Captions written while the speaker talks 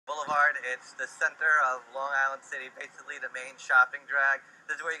Boulevard. It's the center of Long Island City, basically the main shopping drag.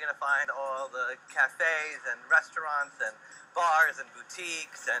 This is where you're going to find all the cafes and restaurants and bars and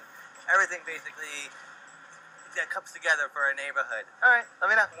boutiques and everything basically that comes together for a neighborhood. All right, let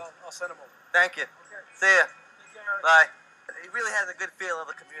me know. I'll send them over. Thank you. Okay. See ya. Take care. Bye. It really has a good feel of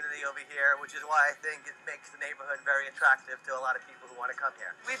the community over here, which is why I think it makes the neighborhood very attractive to a lot of people who want to come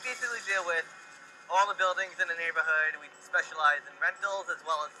here. We basically deal with all the buildings in the neighborhood. We specialize in rentals as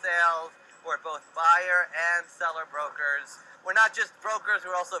well as sales. We're both buyer and seller brokers. We're not just brokers,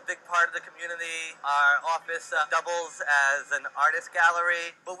 we're also a big part of the community. Our office doubles as an artist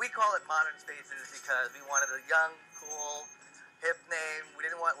gallery, but we call it Modern Spaces because we wanted a young, cool, hip name.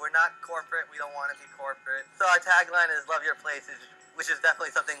 We're not corporate, we don't want to be corporate. So our tagline is love your places, which is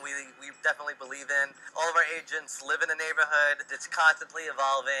definitely something we definitely believe in. All of our agents live in the neighborhood. It's constantly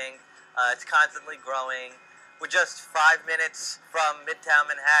evolving. It's constantly growing. We're just 5 minutes from Midtown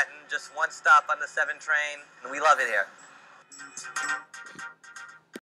Manhattan, just one stop on the 7 train, and we love it here.